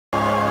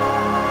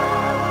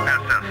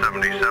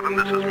77,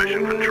 this is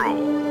Mission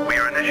Control. We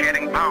are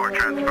initiating power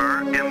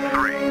transfer in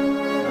 3,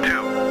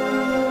 2,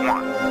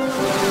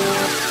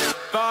 1.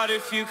 But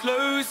if you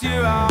close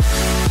your eyes,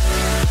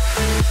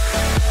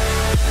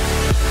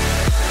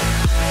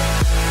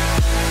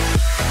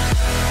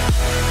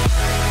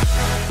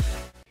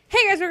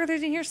 hey guys,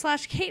 Miracle13 here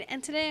 /Kate,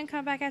 and today I'm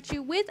coming back at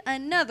you with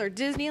another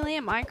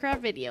Disneyland Minecraft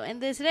video. And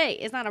today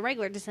is not a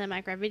regular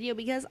Disneyland Minecraft video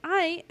because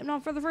I am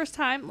on for the first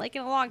time, like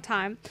in a long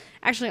time,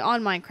 actually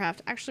on Minecraft,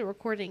 actually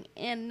recording,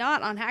 and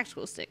not on hack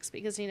school sticks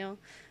because, you know,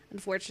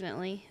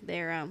 unfortunately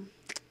they're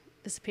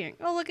disappearing.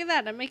 Oh, look at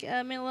that! I make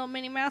little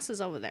Minnie Mouses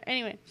over there.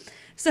 Anyway,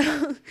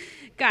 so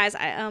guys,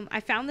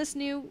 I found this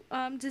new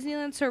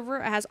Disneyland server.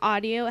 It has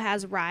audio, it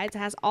has rides, it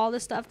has all the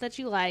stuff that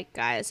you like,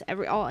 guys.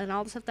 All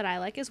the stuff that I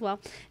like as well.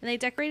 And they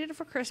decorated it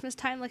for Christmas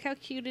time. Look how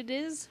cute it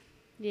is.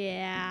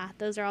 Yeah,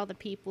 those are all the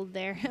people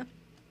there.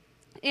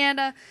 And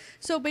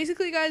so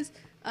basically, guys,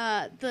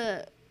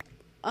 the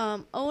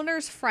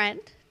owner's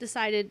friend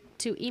decided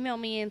to email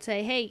me and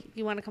say, hey,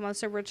 you want to come on the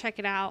server, check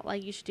it out,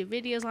 like you should do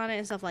videos on it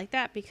and stuff like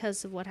that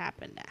because of what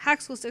happened at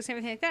hack school sticks and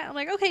everything like that. I'm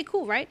like, okay,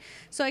 cool, right?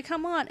 So I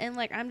come on and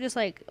like I'm just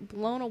like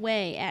blown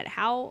away at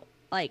how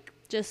like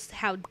just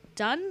how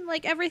done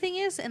like everything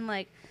is and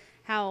like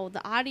how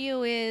the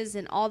audio is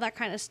and all that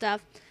kind of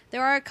stuff.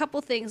 There are a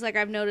couple things like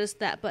I've noticed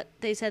that, but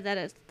they said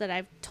that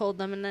I've told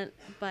them, and then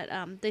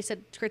they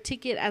said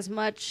critique it as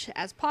much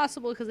as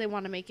possible because they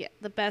want to make it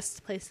the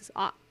best places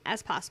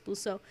as possible.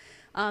 So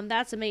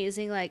that's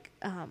amazing. Like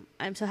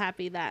I'm so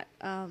happy that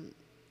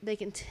they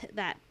can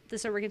that the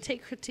server can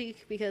take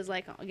critique because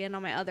like again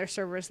on my other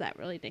servers that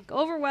really didn't go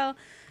over well.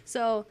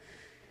 So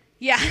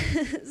yeah,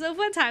 so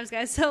fun times,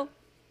 guys. So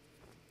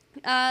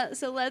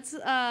let's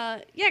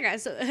yeah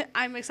guys, so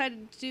I'm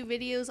excited to do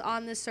videos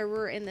on this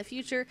server in the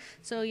future,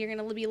 so you're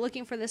gonna be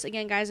looking for this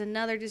again, guys.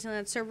 Another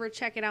Disneyland server,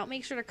 check it out.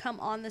 Make sure to come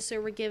on the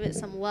server, give it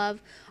some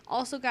love.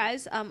 Also,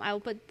 guys, I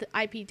will put the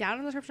IP down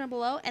in the description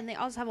below, and they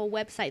also have a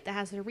website that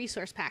has a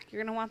resource pack.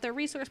 You're gonna want their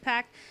resource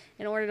pack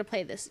in order to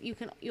play this.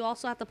 You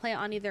also have to play it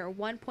on either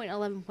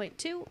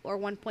 1.11.2 or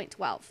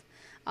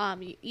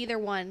 1.12. Either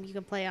one you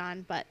can play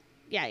on, but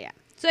yeah.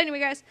 So anyway,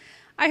 guys,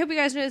 I hope you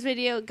guys enjoyed this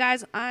video,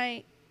 guys.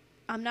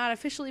 I'm not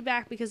officially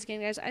back because,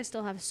 again, guys, I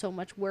still have so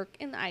much work,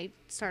 and I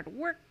started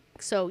work,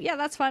 so, yeah,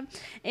 that's fun,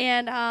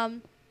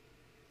 and,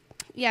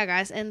 yeah,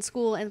 guys, and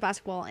school, and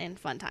basketball, and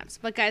fun times,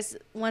 but, guys,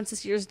 once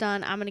this year's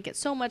done, I'm going to get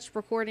so much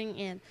recording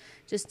and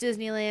just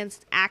Disneyland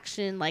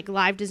action, like,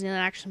 live Disneyland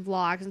action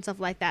vlogs and stuff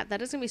like that. That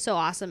is going to be so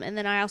awesome, and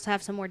then I also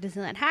have some more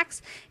Disneyland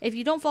hacks. If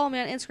you don't follow me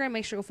on Instagram,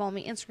 make sure to follow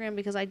me on Instagram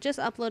because I just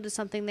uploaded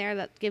something there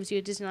that gives you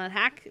a Disneyland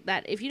hack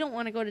that if you don't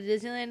want to go to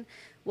Disneyland,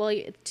 well,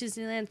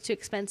 Disneyland's too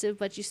expensive,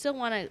 but you still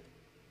want to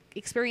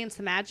experience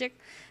the magic,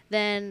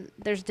 then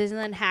there's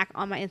Disneyland hack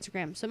on my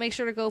Instagram. So make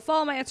sure to go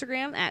follow my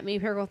Instagram at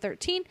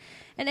Mimiperiwinkle13.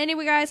 And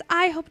anyway, guys,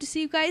 I hope to see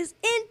you guys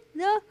in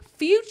the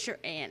future.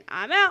 And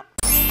I'm out.